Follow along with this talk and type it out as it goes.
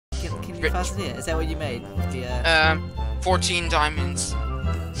Can you fasten it? Is that what you made? The 14 diamonds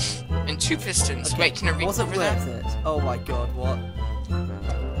and 2 pistons. okay. Wait, can I reach Was it over worth there? it? Oh my god, what?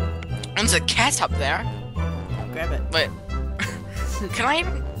 There's a cat up there. Grab it. Wait. Can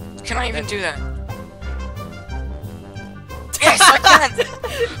I even do that? Yes, I can!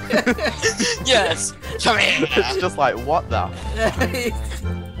 Yes! Come here! It's just like, what the?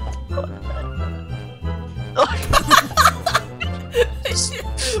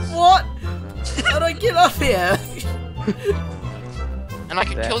 What? How do I get up here? And I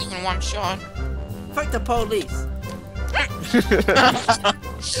can kill you in one shot. Fuck the police.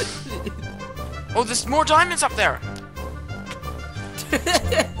 Oh, there's more diamonds up there! I've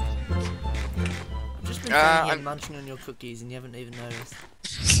just been I'm munching on your cookies and you haven't even noticed.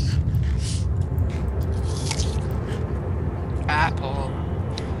 Apple.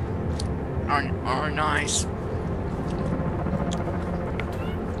 Are nice.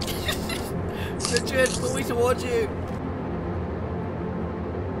 Richard, pull me towards you.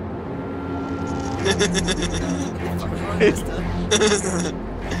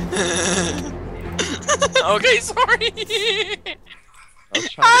 Okay, sorry. I was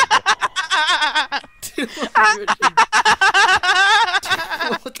trying to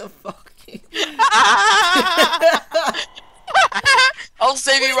What the fuck? I'll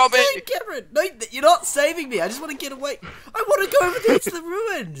save you, Robin. Cameron, no, you're not saving me. I just want to get away. I want to go over there to the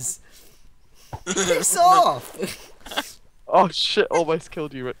ruins. Piss off. Oh shit, almost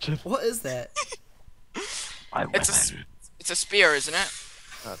killed you, Richard. What is that? It's a spear, isn't it?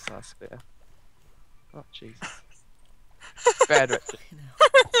 That's not a spear. Oh, Jesus. Bad, Richard.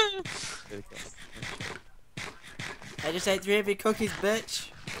 I just ate 3 of your cookies, bitch.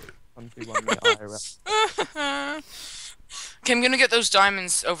 1v1 the IRL. Okay, I'm gonna get those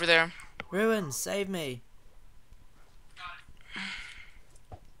diamonds over there. Ruins, save me.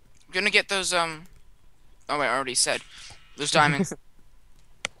 I'm gonna get those, oh wait, I already said. Those diamonds.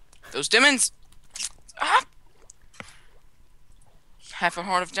 Those diamonds! Ah! Half a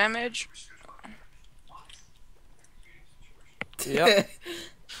heart of damage. Yep.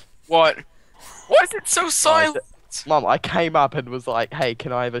 What? Why is it so silent? Mom, I came up and was like, hey,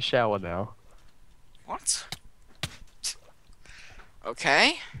 can I have a shower now? What?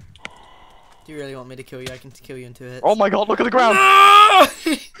 Okay. Do you really want me to kill you? I can kill you in 2 hits. Oh my god, look at the ground!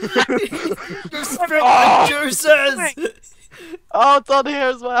 You spilled my juices! Oh, it's on here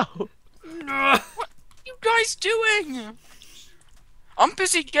as well! What are you guys doing? I'm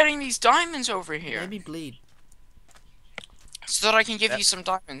busy getting these diamonds over here. Maybe bleed. So that I can give you some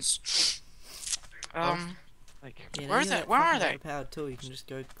diamonds. Like, Yeah, Where are they? Where are they? Powered tool. You can just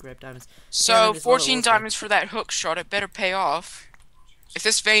go grab diamonds. So, Yeah, there's a lot of 14 water. diamonds for that hook shot. It better pay off. If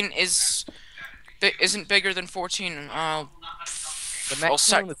this vein isn't bigger than 14, I'll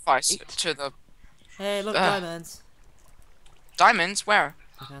sacrifice it to the Hey, look, diamonds. diamonds. Where?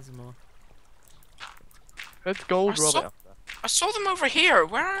 I found some more. it's gold, I saw- Robbie. I saw them over here.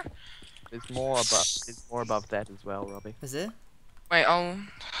 Where? It's more above that as well, Robbie. Is there? Wait, I'll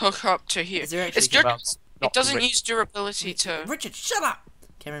hook up to here. Is there actually? Well, It not doesn't Rich- use durability to. Richard, shut up!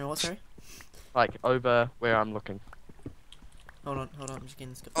 Cameron, what, sorry? Like, over where I'm looking. Hold on, I'm just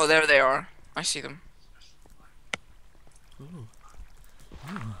getting this. Oh, there they are. I see them. Ooh.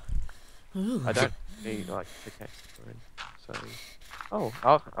 Ooh. I don't need, like, pickaxe or anything, so... Oh,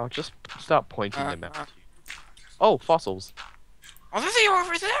 I'll just start pointing them out to you. Oh, fossils. Oh, there they are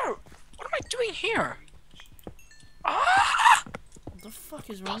over there. What am I doing here? Ah! What the fuck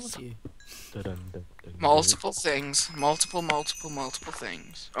is wrong with you? Multiple things. Multiple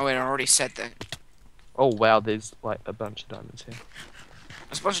things. Oh wait, I already said that. Oh wow, there's like a bunch of diamonds here.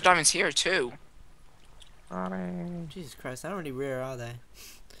 There's a bunch of diamonds here too. Jesus Christ, how many rare are they?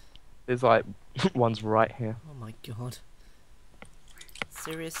 There's like ones right here. Oh my god.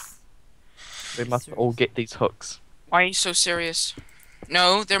 Serious? We must all get these hooks. Why are you so serious?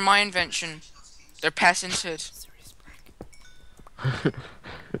 No, they're my invention. They're patented. Serious break.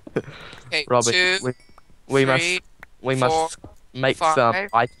 Okay, Robbie, 2, we 3, must make some 5,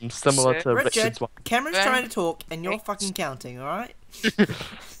 items similar 6. to Richard, Richard's one. Cameron's Then- trying to talk and you're fucking counting, alright?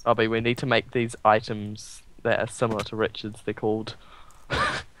 Robbie, we need to make these items that are similar to Richard's. They're called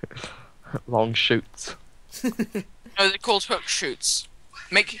long shoots. No, they're called hook shoots.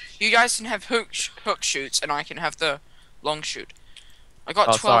 You guys can have hook shoots, and I can have the long shoot. I got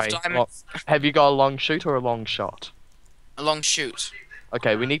Oh, 12 sorry. diamonds. Have you got a long shoot or a long shot? A long shoot.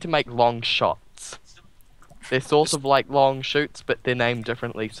 Okay, we need to make long shots. They're sort of like long shoots, but they're named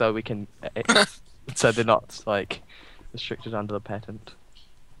differently, so we can, so they're not like restricted under the patent.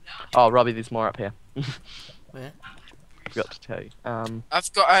 Oh, Robbie, there's more up here. Where? forgot to tell you.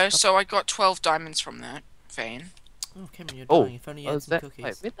 I've got so I got 12 diamonds from that vein. Oh, Cameron, you're Oh, dying. If only you had some cookies.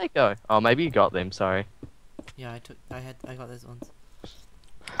 Wait, where'd they go? Oh, maybe you got them. Sorry. Yeah, I got those ones.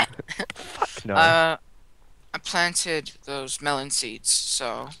 Fuck no. I planted those melon seeds,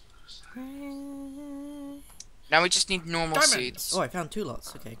 so now we just need normal Diamonds! seeds. Oh, I found 2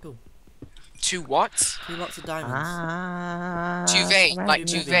 lots. Okay, cool. 2 what? 2 lots of diamonds. 2 veins, like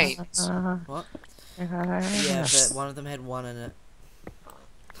 2 Two veins. What? Yeah, but one of them had 1 in it.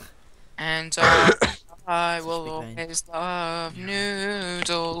 And I will always love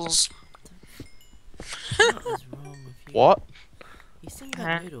noodles. What is wrong with you? What? He's singing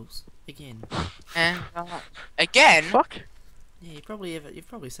about noodles again. And again? Fuck. Yeah, you've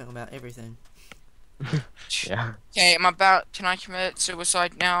probably sung about everything. Yeah. Okay, can I commit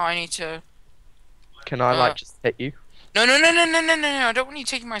suicide now? I need to. Can I like just hit you? No, I don't want you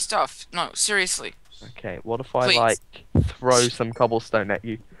taking my stuff. No, seriously. Okay, what if I Please. like throw some cobblestone at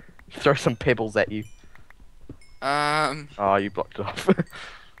you? Throw some pebbles at you. Oh, you blocked it off.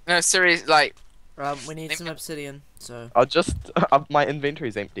 no, seriously, like. We need some obsidian, so. I'll just my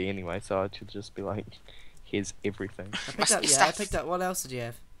inventory's empty anyway, so I should just be like, here's everything. I picked up. What else did you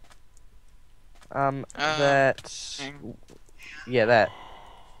have? That.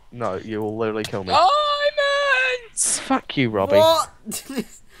 No, you will literally kill me. Diamonds! Fuck you, Robbie. What?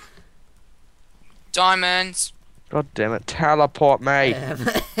 Diamonds. God damn it, teleport me.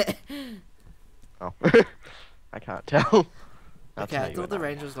 Oh, I can't tell. Okay, I thought the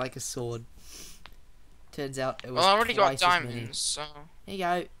range was like a sword. Turns out it was. Well, I already got twice as many. diamonds, so. Here you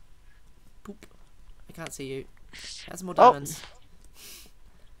go. Poop. I can't see you. Have some more diamonds.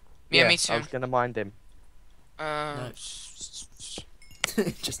 Yeah, me too. I was gonna mine them. No.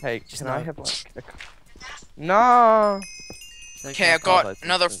 Just can I no. have like No! It's Okay, I've got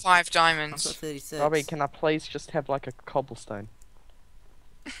another 5 I've got diamonds. 36. Robbie, can I please just have like a cobblestone?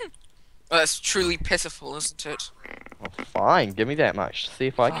 Well, that's truly pitiful, isn't it? Oh, fine, give me that much. See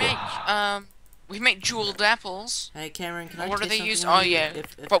if I can. We make jeweled apples. Hey Cameron, can I What are test they something used? on Oh you? yeah.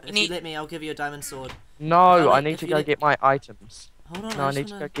 If But we you need. let me, I'll give you a diamond sword. No, No, I wait, need if to you go let- get my items. Hold on, No, I just need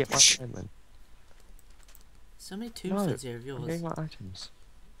to wanna- go get my diamond. So many tombstones here of I'm yours. getting my items.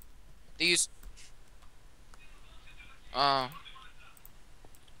 They use. Oh.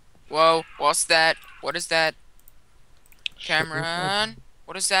 Whoa! What's that? What is that? Cameron,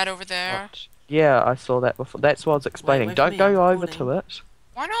 what is that over there? What? Yeah, I saw that before. That's what I was explaining. wait for Don't me, go I'm over to recording. it.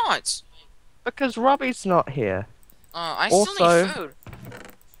 Why not? Because Robbie's not here. I Also- still need food.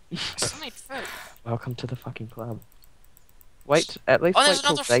 I still need food. Welcome to the fucking club. Wait, at least Oh, wait there's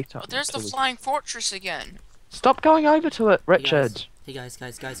till another. daytime. There's the till we- flying fortress again. Stop going over to it, Hey, Richard. Hey guys,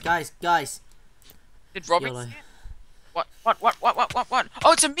 guys. Did Robert? YOLO. What?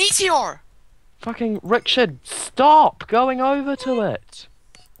 Oh, it's a meteor. Fucking Richard, stop going over to it.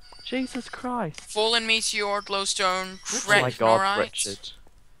 Jesus Christ. Fallen meteor, glowstone, Oh my cracked god, norite. Richard.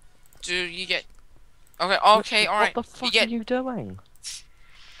 Do you get? Okay, Richard, alright. What the fuck You get? are you doing?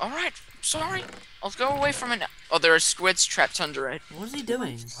 Alright, sorry. I'll go away from it. Oh, there are squids trapped under it. What is he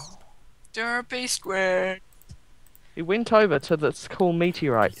doing? Derpy squid. He went over to this cool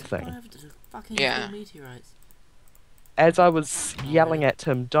meteorite He's thing. gone over to the fucking Yeah. cool meteorites. As I was yelling at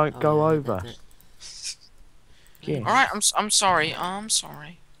him, don't go yeah, over. that's it. Yeah. Alright, I'm sorry. I'm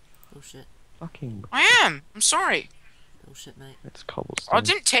sorry. Bullshit. Fucking, I am. I'm sorry. Bullshit, mate. it's cobblestone. I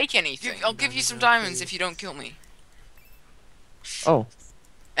didn't take anything. I'll give you some diamonds if you don't kill me. Oh,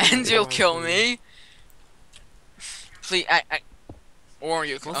 And you'll kill me. Please, or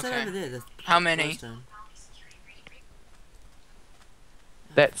you. What's that over Okay. there? The How many? glowstone?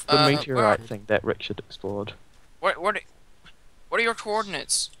 that's the where- meteorite thing that Richard explored. What are your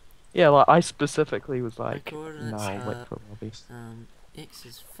coordinates? Yeah, like I specifically was like, no, coordinates I'll wait are- for Robbie. X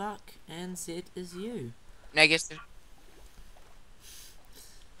is fuck and Z is you. Negative.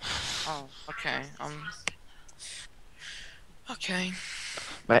 Oh, okay. Okay.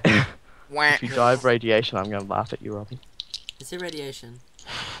 Mate, Wah. if you die of radiation, I'm gonna laugh at you, Robbie. Is it radiation?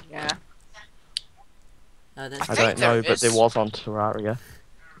 Yeah. That's I think don't know, there but there is. was on Terraria.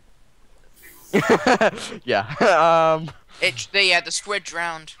 Yeah. Yeah, the squid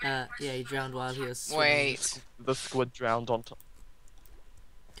drowned. yeah, he drowned while he was swimming. Wait. The squid drowned on top.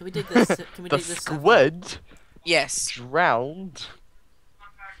 Can we dig this? Can we The dig this? stuff up? squid Yes, drowned.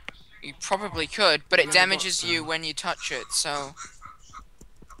 you probably could, but it Really damages got you some. when you touch it. So.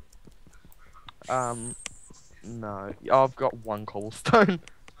 No. I've got one cobblestone.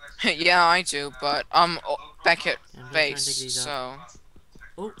 Yeah, I do, but back at I'm gonna try and dig base. these up. So.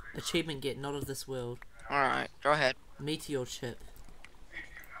 Oh, achievement get not of this world. All right, go ahead. Meteor chip.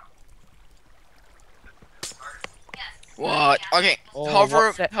 What? Okay, Oh, hover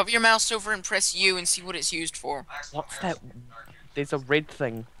what's that? your mouse over and press U and see what it's used for. What's that? There's a red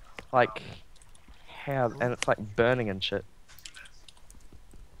thing, like, how, and it's like burning and shit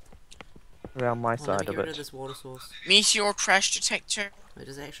around my Oh, let me side get of rid of it. this water source. Meteor crash detector. It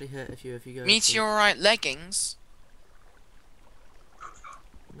does actually hurt if you go. Meteorite leggings.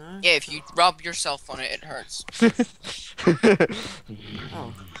 No. Yeah, if you rub yourself on it, it hurts.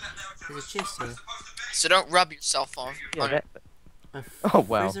 Oh, there's a chest here. So don't rub yourself on Yeah, it. that, Oh,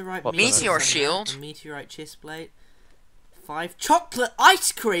 wow. Freezerite What's meteor Meteor something, shield. A meteorite chest plate. 5 chocolate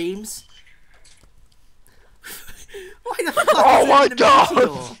ice creams. Why the fuck? Oh is my that in a God!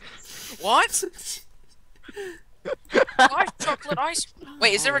 meteor? What? 5 chocolate ice.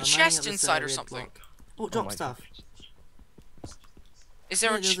 Wait, is there Oh, a I'm chest running up this, inside or red something? block. Oh, Oh drop my stuff. Is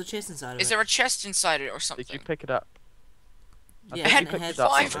there Yeah, a there's a chest inside of is it. there a chest inside it or Did something? you pick it up? Yeah, think I and you it picked has it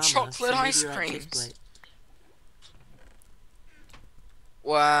up. 5 armor, chocolate so ice meteorite chest creams. plate.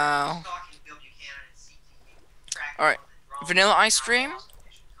 Wow. Alright. Vanilla ice cream?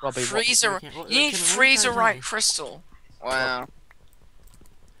 Robbie, what, Freezer. Can- what- You need can- what are you trying to tell freezerite me? crystal. Wow.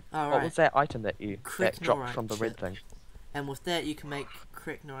 what Alright, was that item that you that dropped Cricknorite from the red chip. thing? and with that you can make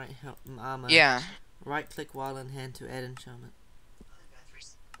Cricknorite armor. Yeah. Right click while in hand to add enchantment.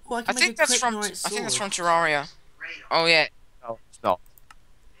 Oh, I I can make think a that's from Cricknorite sword. Terraria. Oh yeah. No, it's not.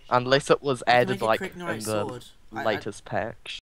 Unless it was I can added make a like Cricknorite in the sword. latest patch.